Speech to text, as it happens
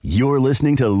You're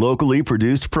listening to locally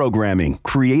produced programming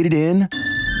created in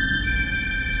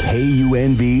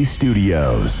KUNV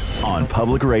Studios on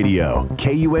Public Radio,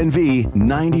 KUNV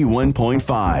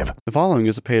 91.5. The following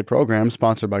is a paid program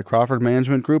sponsored by Crawford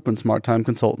Management Group and Smart Time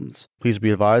Consultants. Please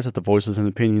be advised that the voices and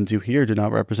opinions you hear do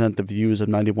not represent the views of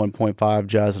 91.5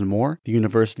 Jazz and More, the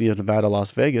University of Nevada,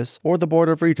 Las Vegas, or the Board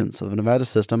of Regents of the Nevada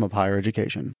System of Higher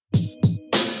Education.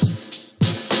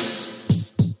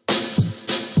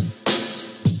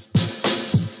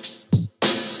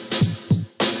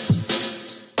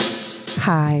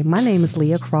 Hi, my name is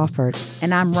Leah Crawford.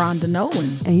 And I'm Rhonda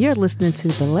Nolan. And you're listening to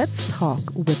the Let's Talk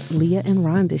with Leah and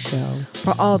Rhonda show.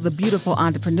 For all the beautiful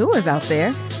entrepreneurs out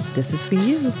there, this is for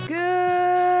you.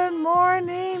 Good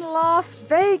morning, Las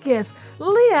Vegas.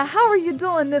 Leah, how are you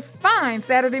doing this fine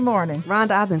Saturday morning?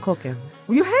 Rhonda, I've been cooking.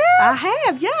 You have? I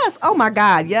have, yes. Oh, my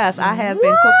God, yes. I have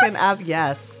been cooking.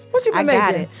 Yes. What you been making?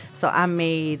 I got it. So I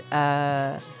made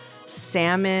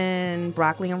salmon,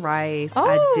 broccoli, and rice. Oh.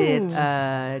 I did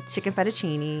chicken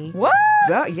fettuccine. What?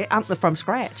 Girl, yeah, I'm from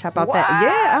scratch. How about Wow. that?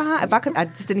 Yeah, If I could, I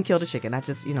just didn't kill the chicken. I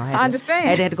just, I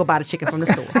understand. had to go buy the chicken from the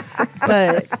store.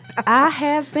 But I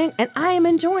have been, and I am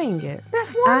enjoying it.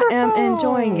 That's wonderful. I am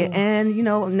enjoying it. And,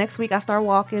 next week I start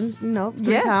walking,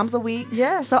 3 times a week.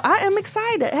 Yes. So I am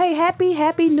excited. Hey,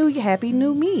 happy new year. Happy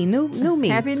new me. New me.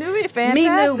 Happy New Year.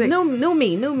 Fantastic.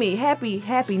 New me.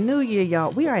 Happy New Year,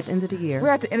 y'all. We are at the end of the year. We're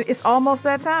at the end. It's almost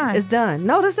that time. It's done.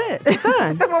 No, that's it. It's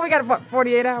done. Well, we got about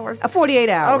 48 hours. 48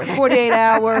 hours. Okay. 48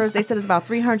 hours. They said it's about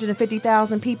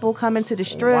 350,000 people coming to the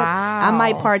strip. Wow. I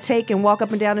might partake and walk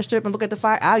up and down the strip and look at the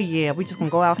fire. Oh, yeah. We just going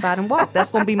to go outside and walk.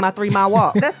 That's going to be my 3-mile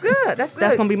walk. That's good. That's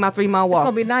That's going to be my 3-mile walk. It's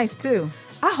going to be nice, too.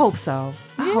 I hope so.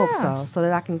 I Yeah. hope so. So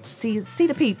that I can see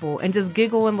the people and just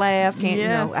giggle and laugh.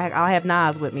 Yes. I'll have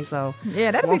Nas with me. So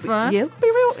Yeah, that'll be fun. Yeah, it's going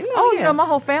to be real. My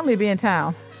whole family be in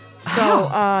town. So,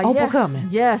 Opal coming.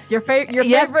 Yes, your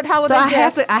favorite holiday So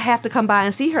guest. I have to come by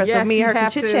and see her. Yes, so me and you her can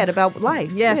have chit to. chat about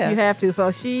life. Yes, Yeah. you have to.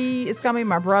 So she is coming.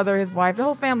 My brother, his wife, the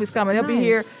whole family's coming. They'll be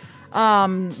Nice.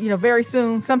 here, very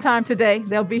soon. Sometime today,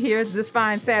 they'll be here this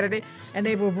fine Saturday, and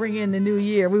they will bring in the new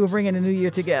year. We will bring in the new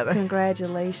year together.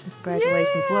 Congratulations.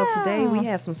 Well, today we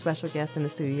have some special guests in the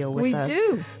studio with us. We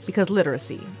do. Because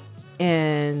literacy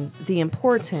and the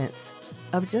importance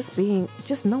of just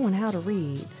knowing how to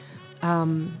read.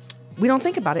 We don't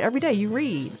think about it every day. You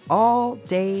read all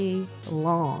day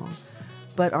long.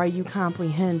 But are you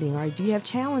comprehending? Or do you have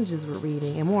challenges with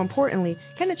reading? And more importantly,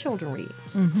 can the children read?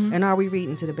 Mm-hmm. And are we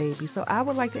reading to the baby? So I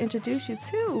would like to introduce you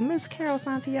to Miss Carol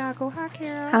Santiago. Hi,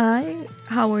 Carol. Hi,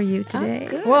 how are you today?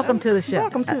 Good. Welcome to the show.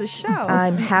 Welcome to the show.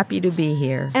 I'm happy to be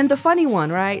here. And the funny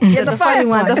one, right? Yeah, the funny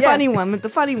one, The yes. funny one. The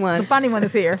funny one. The funny one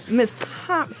is here. Miss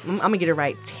I'm going to get it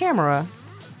right. Tamara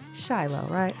Shiloh,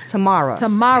 right? Tamara.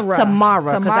 Tamara.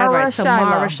 Because I write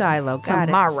Tamara Shiloh. Shiloh. Got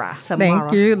Tamara. it.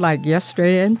 Thank you, like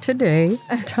yesterday and today.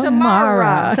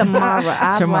 Tamara. Tamara.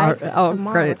 I like Oh,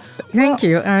 Tamara. great. Thank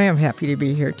you. I am happy to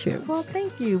be here, too. Well,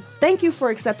 thank you. Thank you for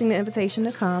accepting the invitation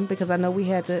to come because I know we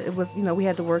had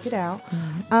to work it out.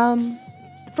 Mm-hmm.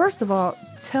 First of all,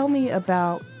 tell me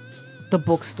about the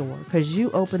bookstore because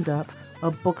you opened up a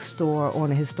bookstore on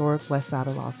the historic west side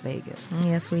of Las Vegas.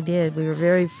 Yes, we did. We were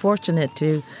very fortunate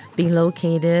to be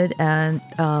located at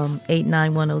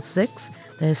 89106,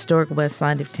 the historic west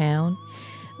side of town.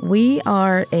 We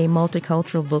are a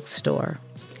multicultural bookstore,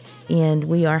 and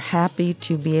we are happy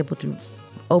to be able to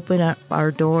open up our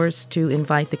doors to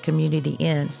invite the community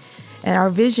in. And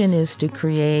our vision is to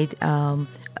create a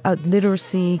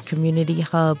literacy community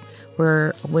hub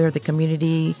where the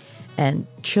community and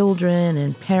children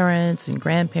and parents and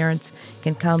grandparents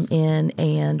can come in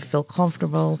and feel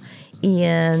comfortable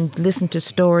and listen to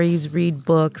stories, read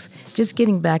books, just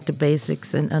getting back to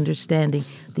basics and understanding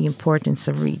the importance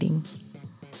of reading.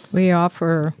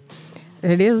 It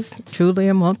is truly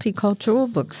a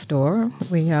multicultural bookstore.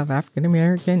 We have African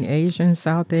American, Asian,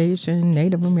 South Asian,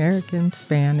 Native American,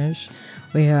 Spanish.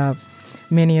 We have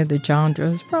many of the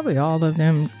genres, probably all of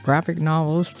them, graphic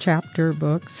novels, chapter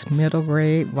books, middle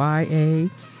grade, YA,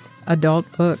 adult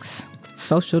books,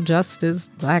 social justice,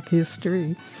 Black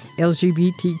history,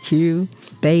 LGBTQ,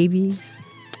 babies.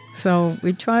 So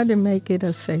we try to make it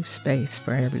a safe space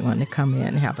for everyone to come in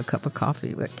and have a cup of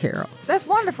coffee with Carol. That's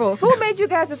wonderful. So what made you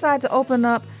guys decide to open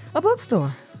up a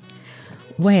bookstore?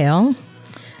 Well,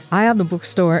 I have the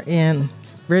bookstore in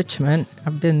Richmond.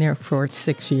 I've been there for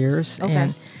 6 years. Okay.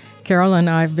 And Carol and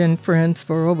I have been friends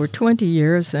for over 20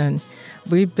 years, and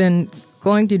we've been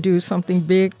going to do something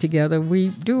big together. We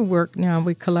do work now.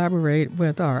 We collaborate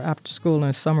with our after-school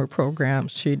and summer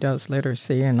programs. She does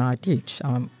literacy, and I teach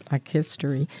Black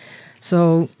history.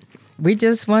 So we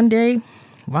just one day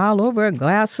while over a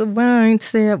glass of wine,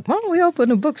 said, why don't we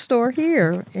open a bookstore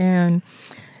here? And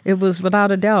it was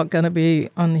without a doubt going to be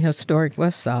on the historic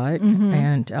West Side.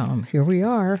 And here we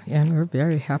are, and we're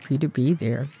very happy to be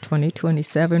there.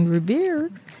 2027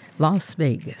 Revere, Las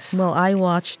Vegas. Well, I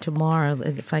watched tomorrow,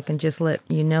 if I can just let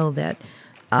you know that,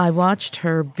 I watched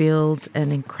her build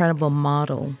an incredible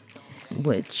model,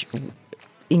 which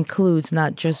includes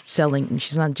not just selling,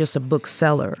 she's not just a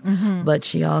bookseller, but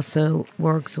she also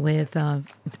works with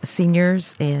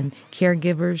seniors and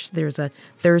caregivers. There's a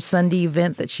third Sunday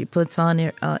event that she puts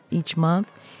on each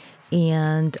month,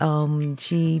 and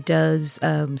she does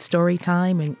story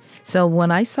time. And so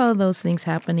when I saw those things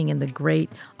happening and the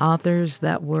great authors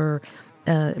that were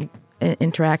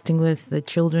interacting with the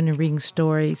children and reading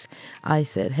stories, I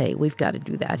said, hey, we've got to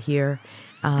do that here.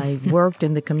 I worked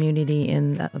in the community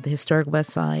in the historic West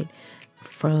Side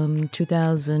from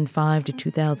 2005 to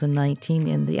 2019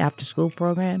 in the after-school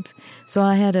programs. So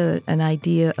I had an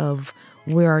idea of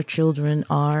where our children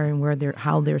are and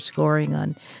how they're scoring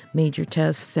on major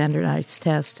tests, standardized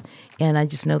tests, and I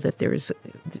just know that there is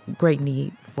great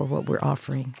need for what we're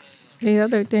offering. The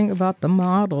other thing about the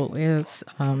model is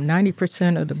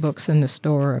 90% of the books in the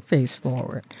store are face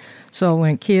forward. So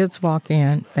when kids walk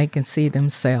in, they can see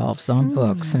themselves on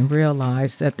books and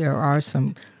realize that there are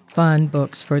some fun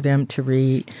books for them to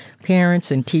read.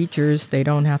 Parents and teachers, they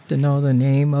don't have to know the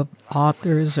name of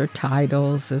authors or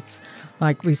titles. It's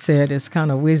like we said, it's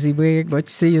kind of WYSIWYG. What you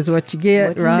see is what you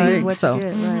get, right?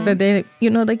 But they,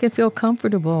 they can feel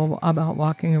comfortable about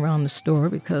walking around the store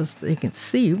because they can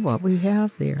see what we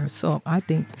have there. So I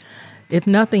think, if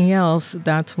nothing else,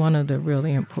 that's one of the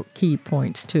really key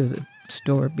points to the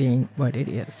store being what it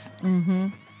is.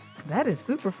 That is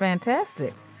super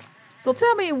fantastic. So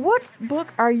tell me, what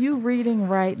book are you reading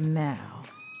right now?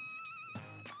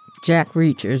 Jack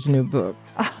Reacher's new book.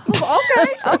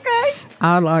 Okay.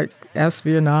 I like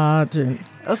espionage and...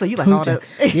 Oh, so you like all that?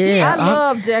 Yeah. I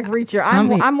love Jack Reacher.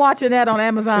 I'm watching that on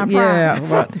Amazon Prime. Yeah,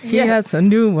 well, he has a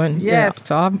new one. Yes. Yeah,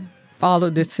 so I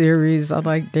followed the series. I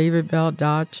like David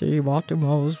Baldacci, Walter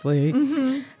Mosley,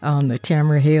 the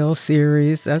Tamara Hale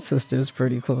series. That sister's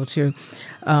pretty cool, too.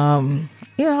 I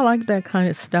like that kind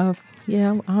of stuff.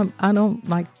 Yeah, I don't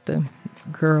like the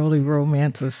girly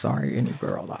romances. Sorry, any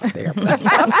girl out there.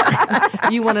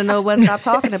 You want to know what's not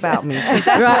talking about me?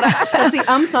 See,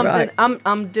 I'm something. Right.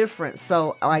 I'm different.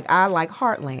 So like I like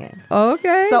Heartland.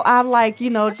 Okay. So I like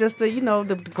just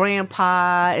the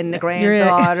grandpa and the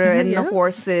granddaughter and the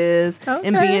horses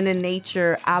and being in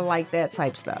nature. I like that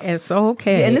type stuff. It's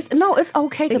okay. Yeah, and it's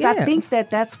okay because I think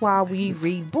that's why we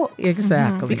read books.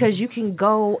 Exactly. Because you can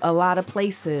go a lot of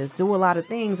places, do a lot of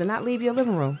things, and not leave your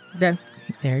living room.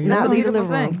 There you Not go. leave the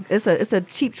living room. It's a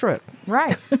cheap trip.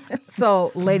 Right.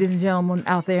 So, ladies and gentlemen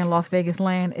out there in Las Vegas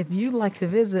land, if you'd like to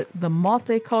visit the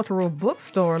Multicultural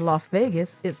Bookstore Las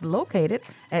Vegas, it's located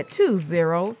at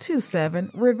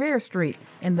 2027 Revere Street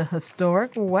in the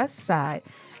historic West Side.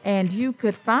 And you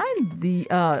could find the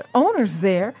owners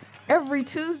there every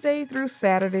Tuesday through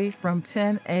Saturday from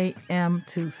 10 a.m.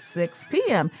 to 6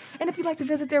 p.m. And if you'd like to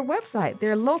visit their website,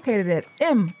 they're located at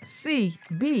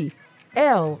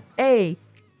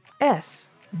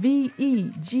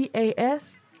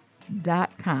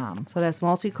mcblasvegas.com. So that's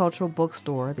Multicultural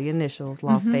Bookstore, the initials,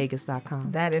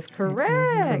 LasVegas.com. That is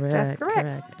correct. That's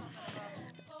correct.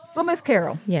 So, Miss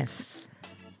Carol. Yes.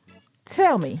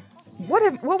 Tell me,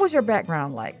 what was your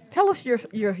background like? Tell us your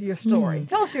story.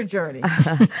 Tell us your journey.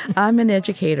 I'm an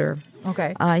educator.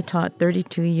 Okay. I taught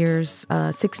 32 years,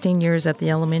 16 years at the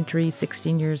elementary,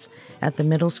 16 years at the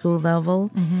middle school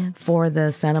level for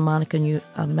the Santa Monica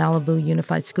Malibu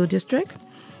Unified School District.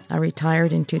 I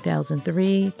retired in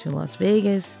 2003 to Las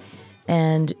Vegas,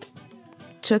 and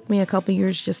took me a couple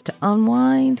years just to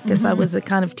unwind because I was the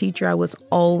kind of teacher, I was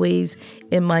always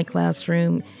in my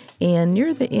classroom. And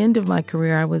near the end of my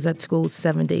career, I was at school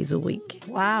 7 days a week.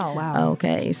 Wow.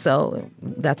 Okay, so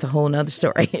that's a whole nother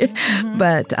story.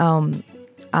 But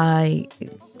I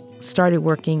started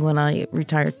working when I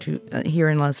retired to here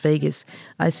in Las Vegas.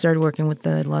 I started working with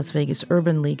the Las Vegas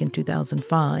Urban League in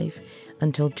 2005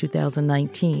 until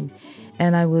 2019.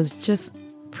 And I was just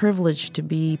privileged to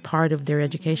be part of their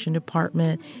education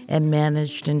department and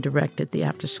managed and directed the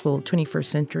after-school, 21st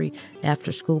century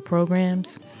after-school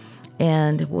programs,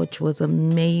 and which was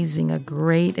amazing, a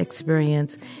great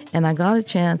experience. And I got a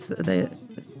chance.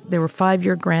 There were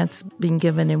 5-year grants being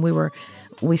given, and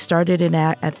we started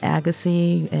at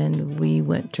Agassiz, and we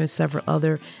went to several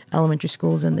other elementary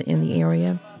schools in the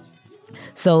area.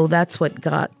 So that's what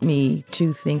got me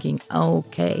to thinking,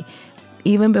 okay,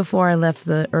 even before I left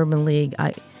the Urban League,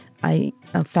 I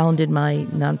founded my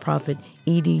nonprofit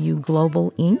EDU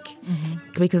Global Inc.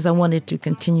 Because I wanted to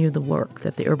continue the work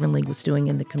that the Urban League was doing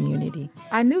in the community.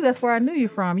 I knew that's where I knew you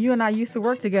from. You and I used to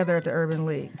work together at the Urban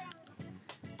League.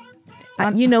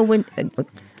 We'll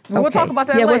talk about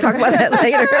that later. later. We'll talk about that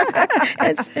later.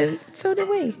 and so do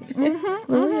we.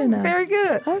 Leaha and I. Very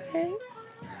good. Okay.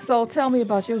 So tell me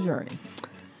about your journey.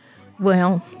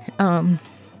 Well,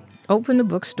 opened a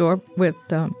bookstore with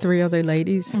 3 other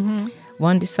ladies.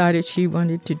 One decided she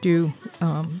wanted to do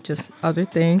just other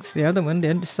things. The other one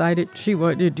then decided she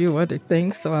wanted to do other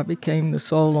things. So I became the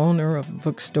sole owner of a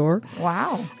bookstore.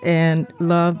 Wow. And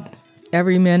loved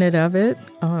every minute of it,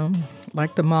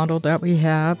 like the model that we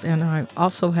have. And I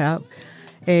also have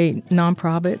a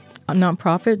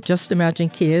nonprofit, Just Imagine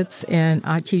Kids, and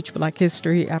I teach Black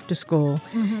history after school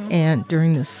and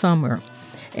during the summer.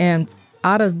 And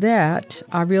out of that,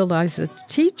 I realized that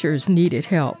teachers needed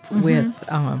help with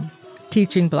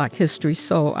teaching Black history.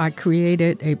 So I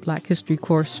created a Black history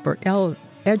course for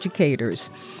educators.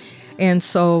 And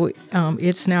so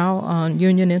it's now on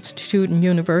Union Institute and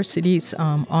University's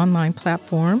online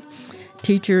platform.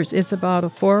 Teachers, it's about a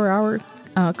 4-hour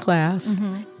class,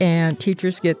 and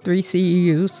teachers get 3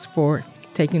 CEUs for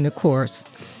taking the course.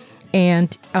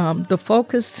 And the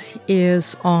focus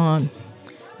is on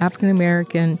African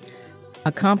American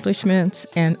accomplishments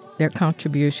and their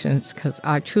contributions, because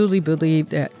I truly believe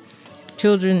that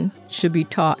children should be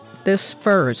taught this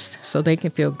first so they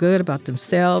can feel good about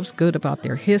themselves, good about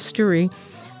their history.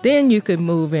 Then you can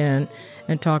move in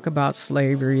and talk about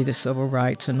slavery, the civil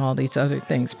rights, and all these other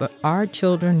things. But our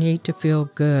children need to feel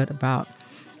good about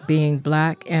being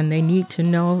Black, and they need to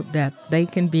know that they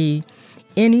can be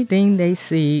anything they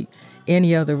see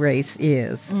any other race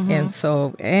is. And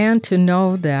to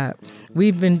know that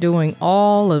we've been doing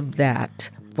all of that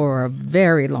for a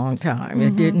very long time.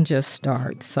 It didn't just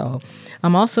start. So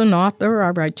I'm also an author. I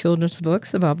write children's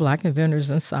books about Black inventors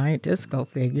and scientists, go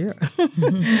figure.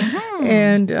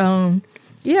 And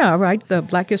I write the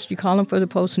Black History column for the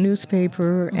Post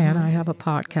newspaper, and I have a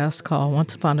podcast called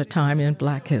Once Upon a Time in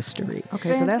Black History.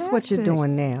 Okay, so that's what you're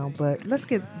doing now, but let's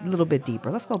get a little bit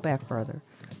deeper. Let's go back further.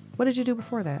 What did you do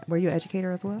before that? Were you an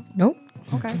educator as well? Nope.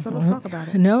 Okay, so let's talk about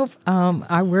it. No,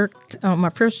 I worked,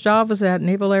 my first job was at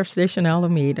Naval Air Station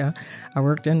Alameda. I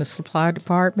worked in the supply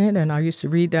department, and I used to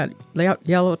read that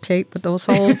yellow tape with those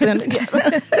holes in it.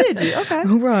 Did you? Okay.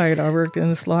 Right. I worked in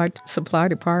the supply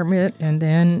department, and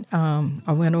then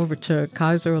I went over to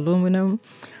Kaiser Aluminum,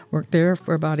 worked there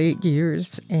for about 8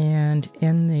 years, and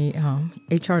in the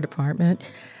HR department.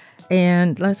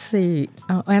 And let's see,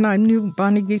 and I knew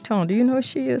Bonnie Guiton. Do you know who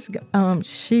she is?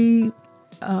 She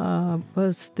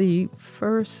was the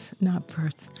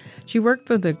she worked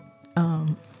for the,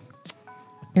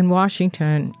 in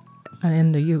Washington,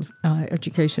 in the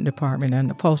education department and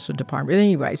the postal department.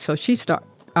 Anyway, so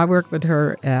I worked with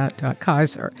her at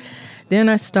Kaiser. Then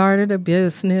I started a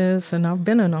business, and I've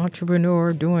been an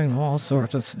entrepreneur doing all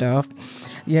sorts of stuff,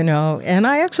 and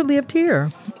I actually lived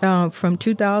here from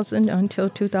 2000 until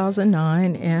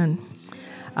 2009, and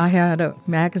I had a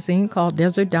magazine called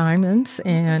Desert Diamonds,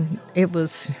 and it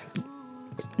was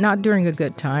not during a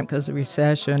good time because of the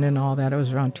recession and all that. It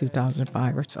was around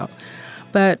 2005 or so.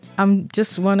 But I'm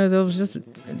just one of those, just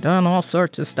done all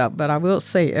sorts of stuff. But I will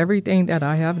say everything that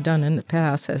I have done in the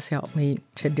past has helped me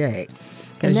today.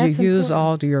 Because you use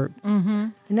all your...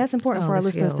 And that's important for our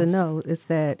listeners to skills. know, is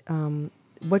that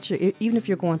even if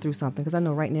you're going through something, because I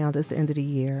know right now it's the end of the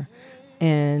year,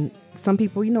 and some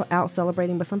people, out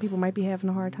celebrating, but some people might be having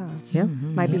a hard time. Yep.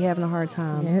 Might be having a hard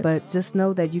time. Yep. But just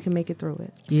know that you can make it through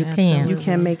it. You Absolutely. can. You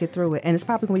can make it through it. And it's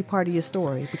probably going to be part of your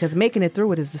story, because making it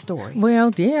through it is the story.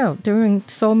 Well, yeah, doing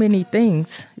so many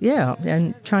things,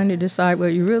 and trying to decide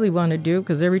what you really want to do,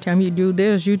 because every time you do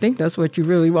this, you think that's what you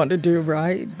really want to do,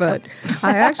 right? But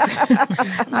I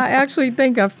actually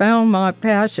think I found my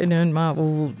passion in my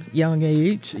old young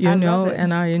age, love it.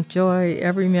 and I enjoy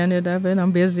every minute of it.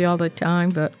 I'm busy all the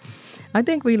time, but I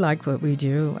think we like what we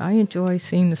do. I enjoy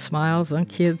seeing the smiles on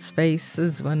kids'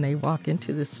 faces when they walk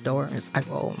into the store. It's like,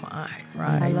 oh my,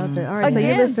 right? I love it. All right, so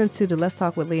Again. you're listening to the Let's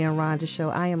Talk with Leah and Rhonda show.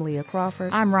 I am Leah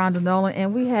Crawford. I'm Rhonda Nolan,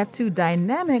 and we have 2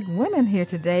 dynamic women here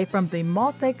today from the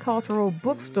Multicultural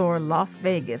Bookstore, Las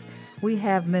Vegas. We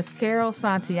have Miss Carol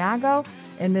Santiago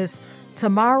and Miss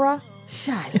Tamara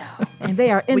Shiloh, and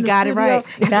they are in We the got it studio. right.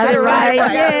 Got it right.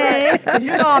 Yay.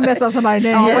 You know I mess up somebody's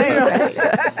name.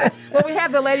 Well, we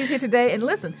have the ladies here today, and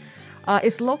listen,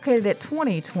 it's located at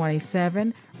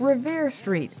 2027 Revere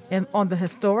Street on the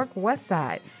historic West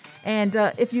Side. And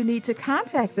if you need to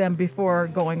contact them before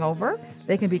going over,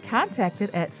 they can be contacted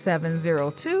at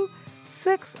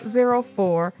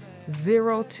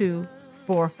 702-604-0255.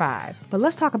 888-848-5845. But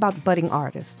let's talk about budding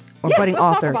artists or Yes, budding let's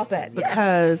talk authors. about that, yes.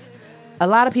 Because a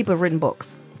lot of people have written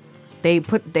books. They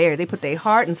put their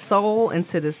heart and soul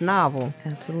into this novel.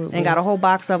 Absolutely. And got a whole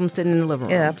box of them sitting in the living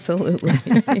room. Yeah, absolutely.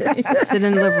 Sitting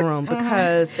in the living room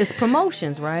because it's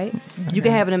promotions, right? You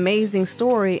can have an amazing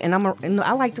story, and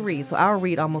I like to read, so I'll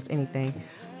read almost anything.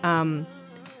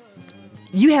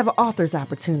 You have an author's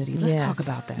opportunity. Let's talk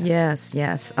about that. Yes.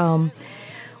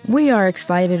 We are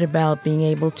excited about being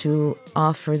able to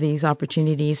offer these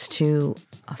opportunities to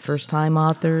first-time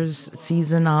authors,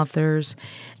 seasoned authors.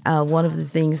 One of the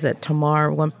things that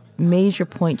one major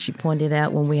point she pointed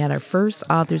out when we had our first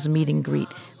authors meet and greet,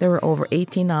 there were over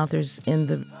 18 authors in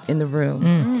the room.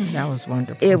 That was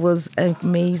wonderful. It was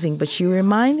amazing, but she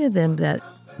reminded them that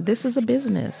this is a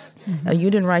business.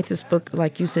 You didn't write this book,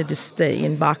 like you said, to stay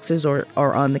in boxes or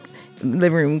on the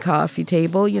living room coffee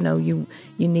table. You know, you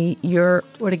need or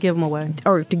to give them away.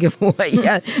 Or to give them away,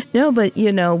 yeah. No, but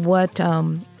you know what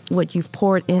you've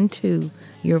poured into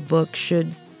your book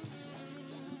should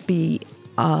be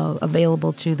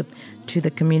available to the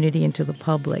community and to the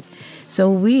public.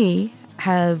 So we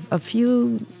have a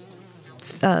few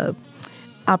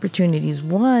opportunities.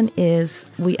 One is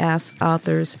we ask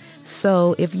authors,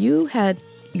 so if you had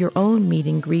your own meet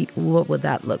and greet, what would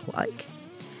that look like?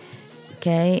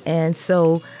 Okay, and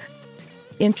so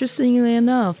interestingly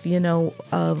enough, it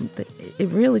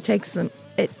really takes them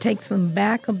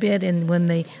back a bit, and when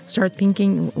they start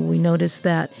thinking, we notice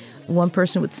that one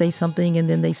person would say something and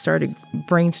then they started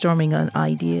brainstorming on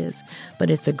ideas. But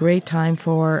it's a great time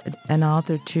for an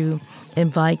author to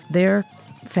invite their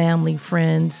family,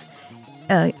 friends,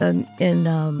 and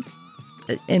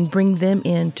bring them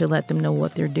in to let them know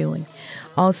what they're doing.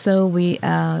 Also, we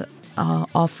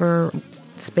offer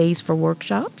space for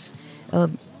workshops.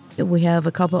 We have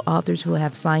a couple of authors who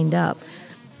have signed up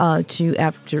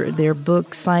after their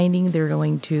book signing, they're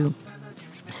going to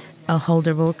hold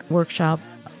a workshop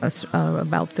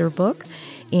about their book,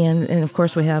 and of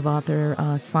course we have author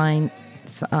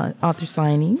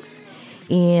signings,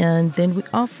 and then we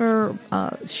offer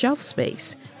shelf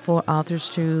space for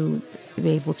authors to be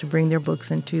able to bring their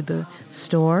books into the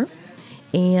store.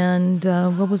 And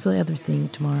what was the other thing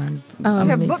tomorrow? We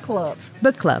have book clubs.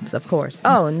 Book clubs, of course.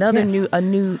 Oh, a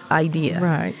new idea,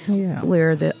 right? Yeah,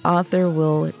 where the author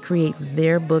will create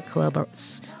their book club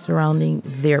surrounding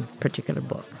their particular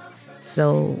book.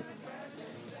 So.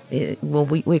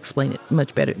 We explain it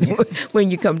much better when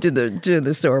you come to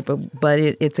the store, but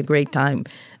it's a great time,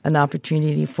 an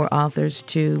opportunity for authors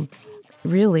to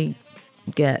really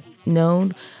get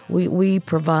known. We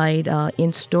provide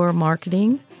in-store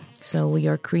marketing, so we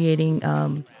are creating.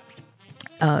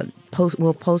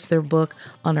 We'll post their book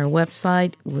on our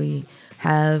website. We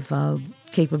have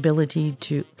capability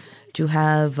to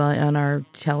have on our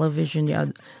television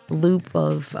a loop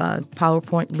of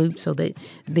PowerPoint loop so that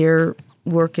their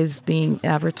work is being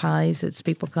advertised as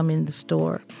people come in the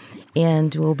store,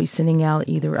 and we'll be sending out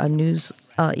either a news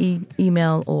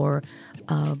email or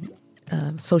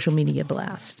social media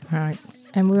blast. Right,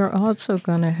 and we're also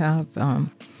going to have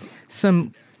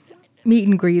some meet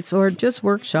and greets or just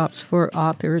workshops for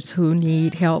authors who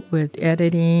need help with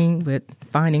editing, with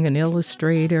finding an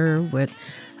illustrator, with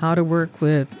how to work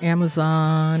with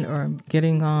Amazon or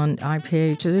getting on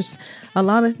iPage. There's a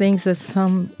lot of things that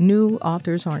some new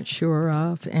authors aren't sure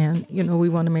of, and we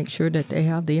want to make sure that they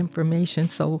have the information.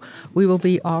 So we will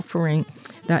be offering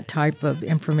that type of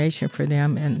information for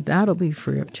them, and that'll be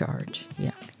free of charge.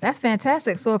 Yeah, that's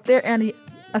fantastic. So if there are any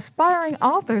aspiring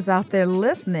authors out there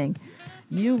listening,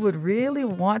 you would really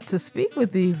want to speak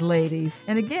with these ladies.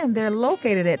 And again, they're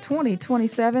located at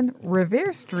 2027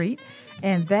 Revere Street,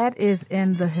 and that is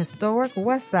in the historic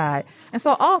West Side. And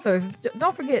so authors,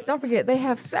 don't forget, they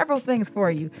have several things for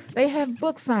you. They have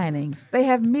book signings, they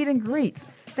have meet and greets,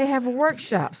 they have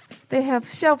workshops, they have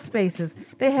shelf spaces,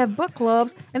 they have book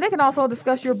clubs, and they can also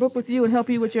discuss your book with you and help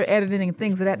you with your editing and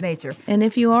things of that nature. And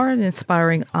if you are an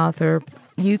aspiring author,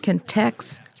 you can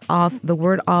text the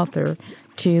word author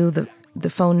to the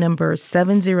phone number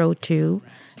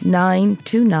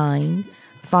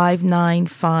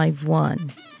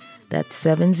 702-929-5951. That's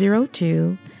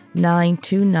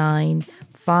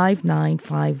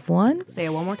 702-929-5951. Say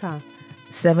it one more time.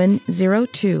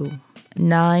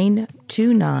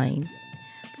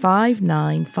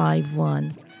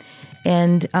 702-929-5951.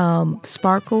 And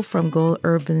Sparkle from Gold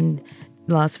Urban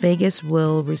Las Vegas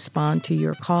will respond to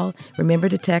your call. Remember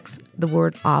to text the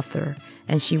word author,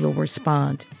 and she will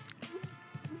respond.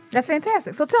 That's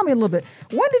fantastic. So tell me a little bit.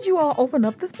 When did you all open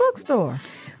up this bookstore?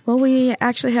 Well, we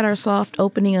actually had our soft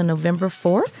opening on November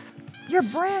 4th. You're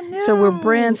brand new. So we're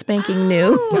brand spanking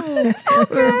new.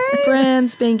 We're brand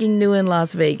spanking new in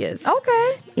Las Vegas.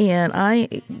 Okay. And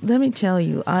let me tell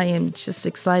you, I am just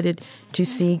excited to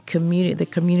see the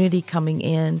community coming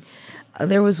in.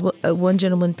 There was one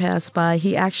gentleman passed by.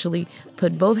 He actually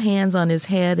put both hands on his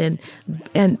head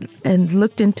and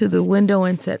looked into the window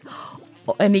and said,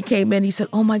 and he came in. He said,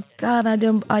 "Oh my God,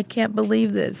 I can't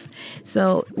believe this."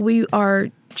 So we are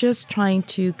just trying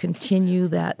to continue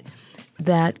that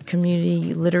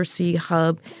community literacy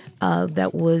hub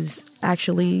that was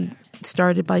actually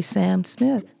started by Sam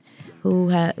Smith, who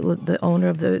was the owner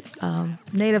of the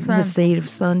Native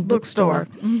Son bookstore.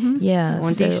 Mm-hmm. Yeah,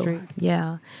 On D Street.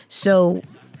 Yeah, so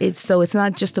it's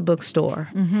not just a bookstore,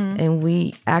 and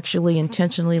we actually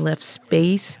intentionally left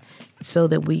space so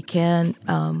that we can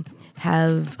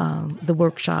have the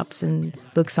workshops and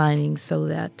book signings, so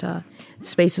that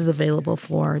space is available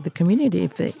for the community.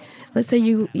 Let's say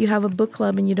you have a book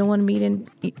club and you don't want to meet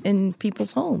in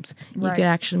people's homes, you Right. can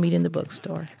actually meet in the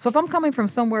bookstore. So if I'm coming from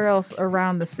somewhere else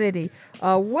around the city,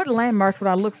 what landmarks would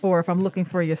I look for if I'm looking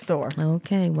for your store?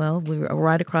 Okay, well, we were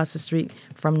right across the street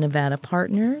from Nevada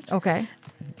Partners, Okay.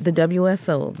 the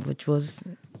WSO, which was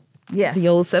Yes. the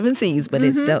old 7Cs, but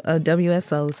it's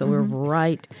WSO, so we're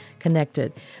right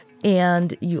connected.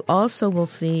 And you also will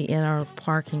see in our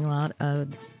parking lot a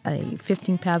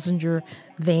 15-passenger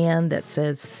van that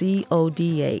says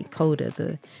CODA, CODA,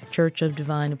 the Church of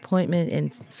Divine Appointment.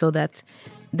 And so that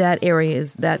area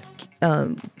is, that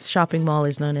shopping mall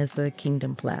is known as the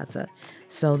Kingdom Plaza.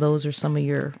 So those are some of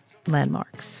your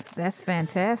landmarks. That's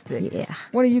fantastic. Yeah.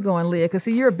 When are you going, Leah? Because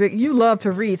see, you love to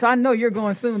read, so I know you're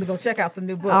going soon to go check out some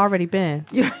new books. I already been.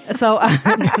 So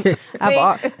I've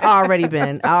already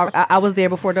been. I was there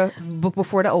before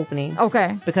the opening.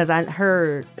 Okay. Because I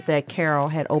heard that Carol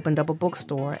had opened up a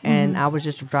bookstore, and I was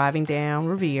just driving down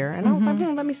Revere, and I was like,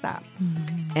 let me stop.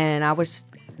 And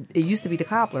it used to be the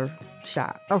cobbler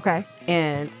shop. Okay.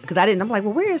 And because I'm like,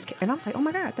 well, where is, and I was like, oh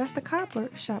my God, that's the cobbler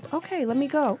shop. Okay, let me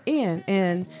go in.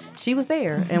 And she was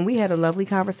there, and we had a lovely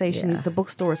conversation. Yeah. The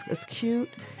bookstore is cute,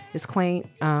 it's quaint.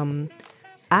 I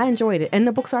enjoyed it, and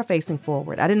the books are facing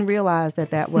forward. I didn't realize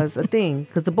that was a thing,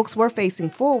 because the books were facing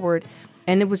forward,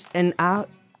 and it was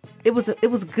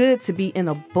good to be in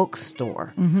a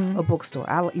bookstore. A bookstore.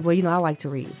 I like to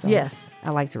read. So Yes. I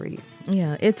like to read.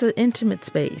 Yeah, it's an intimate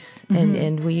space,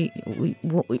 and we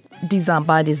design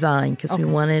by design, because we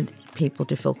wanted people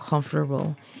to feel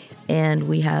comfortable, and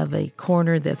we have a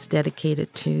corner that's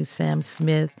dedicated to Sam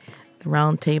Smith, the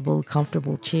round table,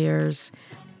 comfortable chairs.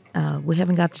 We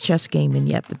haven't got the chess game in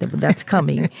yet, but that's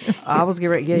coming. I was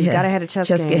getting ready. Yeah, you Yeah, gotta have a chess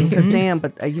game.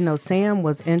 Because Sam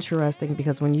was interesting,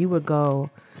 because when you would go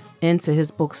into his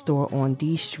bookstore on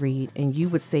D Street and you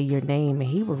would say your name,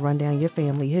 and he would run down your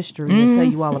family history and tell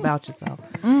you all about yourself.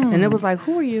 And it was like,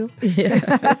 who are you?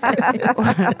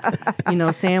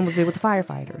 Sam was there with the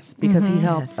firefighters, because he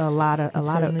helped a lot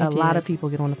of people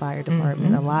get on the fire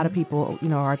department. A lot of people,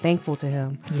 are thankful to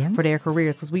him for their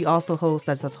careers, because we also host,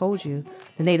 as I told you,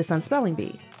 the Native Son Spelling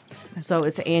Bee. So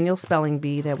it's an annual spelling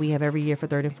bee that we have every year for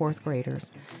 3rd and 4th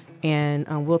graders. And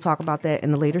we'll talk about that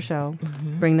in a later show,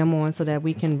 bring them on so that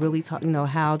we can really talk,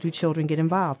 how do children get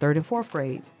involved, 3rd and 4th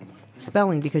grade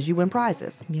spelling, because you win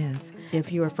prizes. Yes.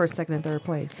 If you are 1st, 2nd, and 3rd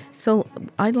place. So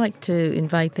I'd like to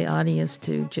invite the audience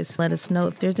to just let us know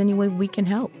if there's any way we can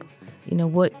help.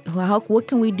 What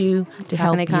can we do to How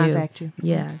help can they contact you?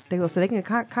 Yes. So they can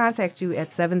contact you at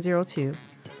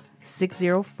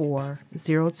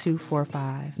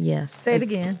 702-604-0245. Yes. Say it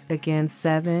again. Again,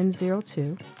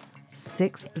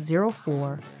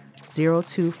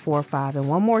 702-604-0245. And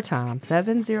one more time,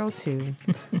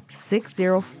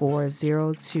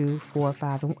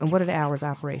 702-604-0245. And what are the hours of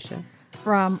operation?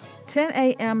 From 10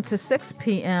 a.m. to 6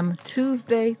 p.m.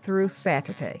 Tuesday through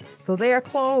Saturday. So they are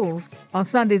closed on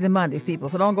Sundays and Mondays, people.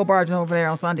 So don't go barging over there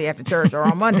on Sunday after church or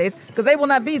on Mondays, because they will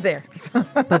not be there.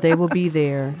 But they will be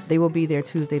there. They will be there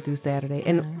Tuesday through Saturday.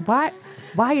 And why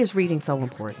is reading so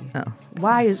important?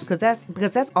 Because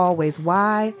that's always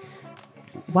why.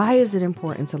 Why is it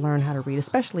important to learn how to read,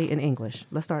 especially in English?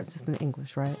 Let's start just in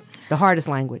English, right? The hardest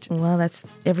language. Well, that's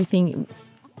everything.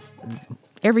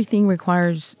 Everything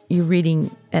requires you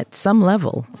reading at some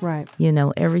level. Right.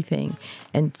 Everything.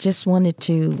 And just wanted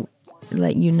to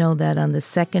let you know that on the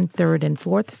 2nd, 3rd, and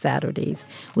 4th Saturdays,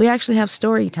 we actually have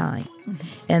story time.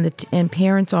 And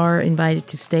parents are invited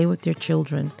to stay with their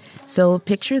children. So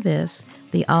picture this.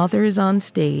 The author is on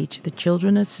stage. The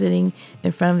children are sitting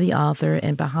in front of the author,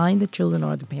 and behind the children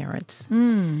are the parents.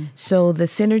 So the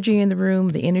synergy in the room,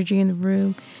 the energy in the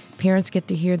room, parents get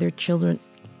to hear their children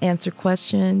answer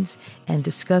questions and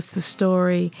discuss the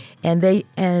story, and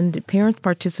parents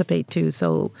participate too.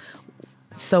 So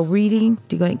So reading,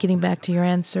 getting back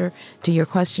to your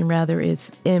question rather,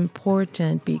 is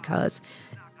important because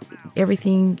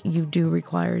everything you do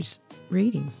requires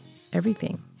reading,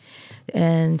 everything.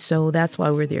 And so that's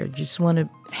why we're there. Just want to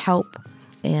help,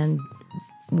 and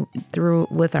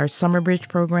with our summer bridge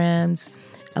programs,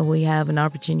 we have an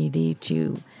opportunity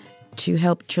to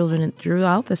help children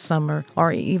throughout the summer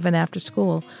or even after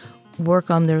school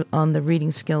work on the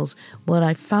reading skills. What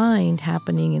I find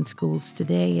happening in schools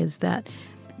today is that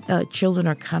children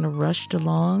are kind of rushed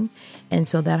along, and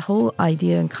so that whole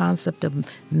idea and concept of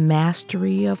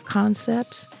mastery of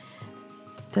concepts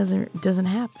doesn't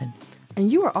happen.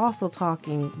 And you were also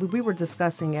talking, we were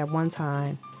discussing at one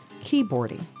time,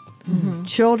 keyboarding. Mm-hmm.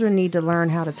 Children need to learn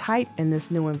how to type in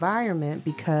this new environment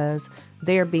because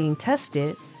they're being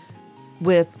tested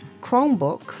with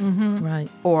Chromebooks, right,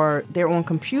 or they're on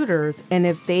computers, and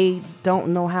if they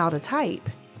don't know how to type,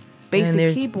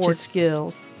 basic keyboard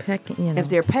skills, if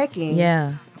they're pecking,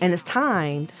 and it's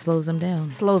timed, slows them down.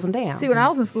 See, when I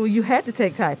was in school, you had to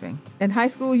take typing. In high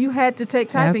school, you had to take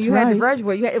typing. That's you had to right.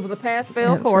 graduate. It was a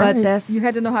pass-fail course. But you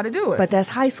had to know how to do it. But that's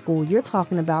high school. You're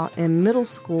talking about in middle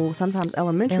school, sometimes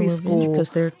elementary school.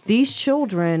 Because these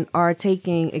children are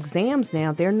taking exams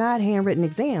now. They're not handwritten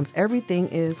exams. Everything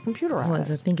is computerized.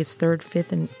 I think it's third,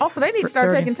 fifth, and also they need to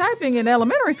start taking typing in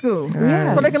elementary school,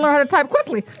 Yes. so they can learn how to type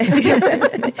quickly.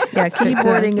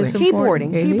 keyboarding is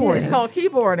important. Keyboarding. It's called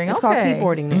keyboarding. It's called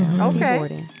keyboarding now. Mm-hmm. Okay.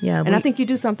 Keyboarding. Yeah, and I think you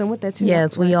do something with that too.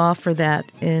 Yes, we offer that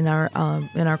in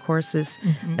our courses.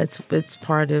 Mm-hmm. It's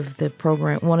part of the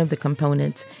program, one of the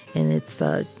components, and it's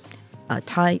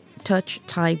touch,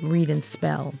 type, read, and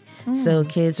spell. So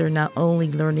kids are not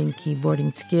only learning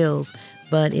keyboarding skills,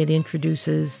 but it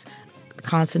introduces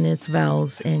consonants,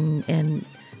 vowels, and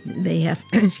they have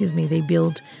they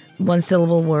build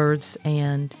one-syllable words,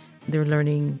 and they're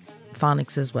learning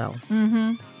phonics as well.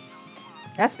 Mm-hmm.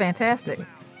 That's fantastic.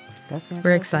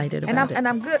 We're excited about it. And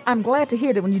I'm glad to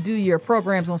hear that when you do your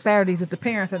programs on Saturdays that the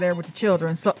parents are there with the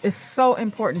children. So it's so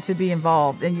important to be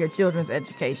involved in your children's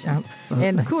education. Absolutely.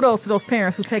 And kudos to those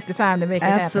parents who take the time to make it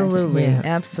happen. Absolutely. Yes.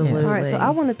 Absolutely. All right, so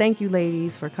I want to thank you,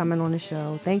 ladies, for coming on the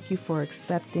show. Thank you for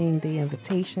accepting the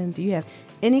invitation. Do you have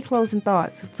any closing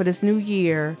thoughts for this new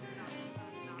year?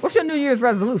 What's your New Year's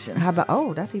resolution? How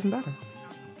about, that's even better.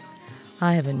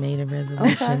 I haven't made a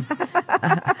resolution.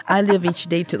 I live each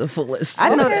day to the fullest. I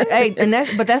know that. Hey,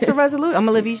 but that's the resolution. I'm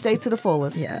gonna live each day to the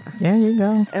fullest. Yeah. There you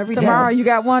go. Every day. Tomorrow you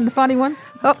got one, the funny one?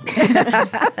 Oh.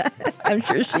 I'm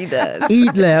sure she does.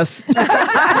 Eat less.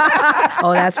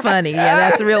 Oh, that's funny. Yeah,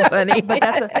 that's real funny.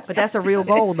 But that's a real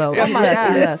goal, though. Oh my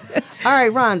God. Yes. All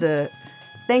right, Rhonda.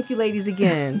 Thank you, ladies,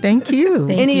 again. Thank you.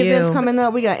 Any events coming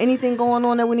up? We got anything going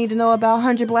on that we need to know about?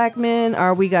 100 Black Men?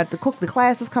 Or we got the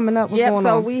classes coming up? What's going on?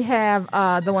 So we have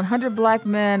the 100 Black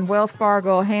Men Wells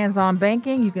Fargo Hands-On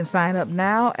Banking. You can sign up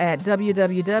now at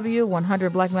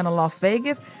www.100 Black Men of Las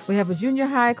Vegas. We have a junior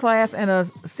high class and a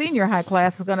senior high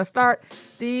class. It's going to start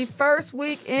the first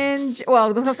week they're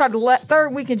going to start the third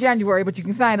week in January, but you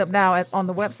can sign up now on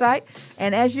the website.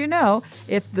 And as you know,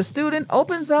 if the student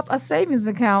opens up a savings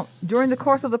account during the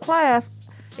course of the class,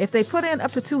 if they put in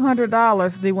up to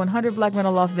 $200, the 100 Black Men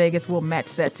of Las Vegas will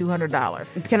match that $200.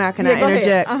 Can I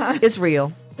interject? It's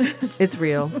real. It's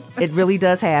real. It really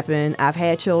does happen. I've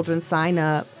had children sign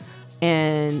up,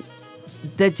 and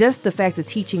just the fact of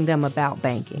teaching them about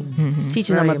banking,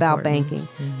 teaching them about banking.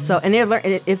 So, and they're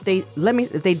if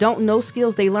they don't know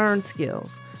skills, they learn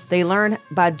skills. They learn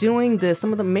by doing this.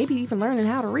 Some of them maybe even learning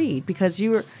how to read, because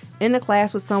you're in the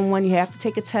class with someone. You have to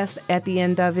take a test at the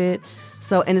end of it.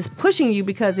 So, and it's pushing you,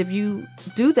 because if you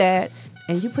do that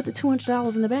and you put the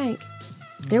 $200 in the bank,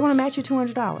 they're going to match you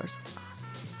 $200.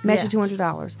 Match you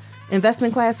 $200.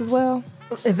 Investment class as well.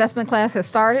 Investment class has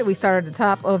started. We started at the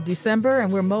top of December,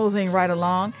 and we're moseying right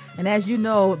along. And as you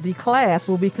know, the class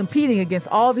will be competing against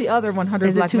all the other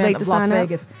 100 Black Men of Las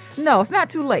Vegas. No, it's not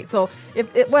too late. So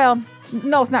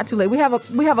no, it's not too late. We have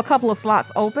a couple of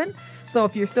slots open. So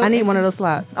if you're still, I need one of those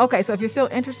slots. Okay, so if you're still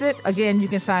interested, again, you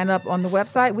can sign up on the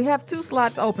website. We have 2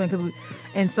 slots open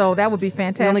and so that would be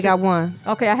fantastic. We only got one.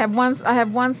 Okay, I have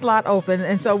one slot open,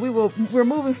 and so we're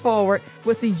moving forward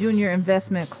with the Junior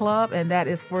Investment Club, and that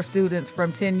is for students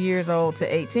from 10 years old to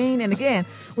 18. And again,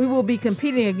 we will be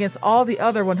competing against all the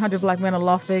other 100 Black Men of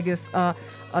Las Vegas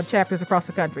chapters across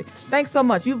the country. Thanks so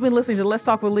much. You've been listening to Let's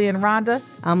Talk with Leah and Rhonda.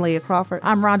 I'm Leah Crawford.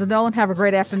 I'm Rhonda Nolan. Have a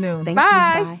great afternoon. Thank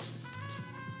Bye. you. Bye.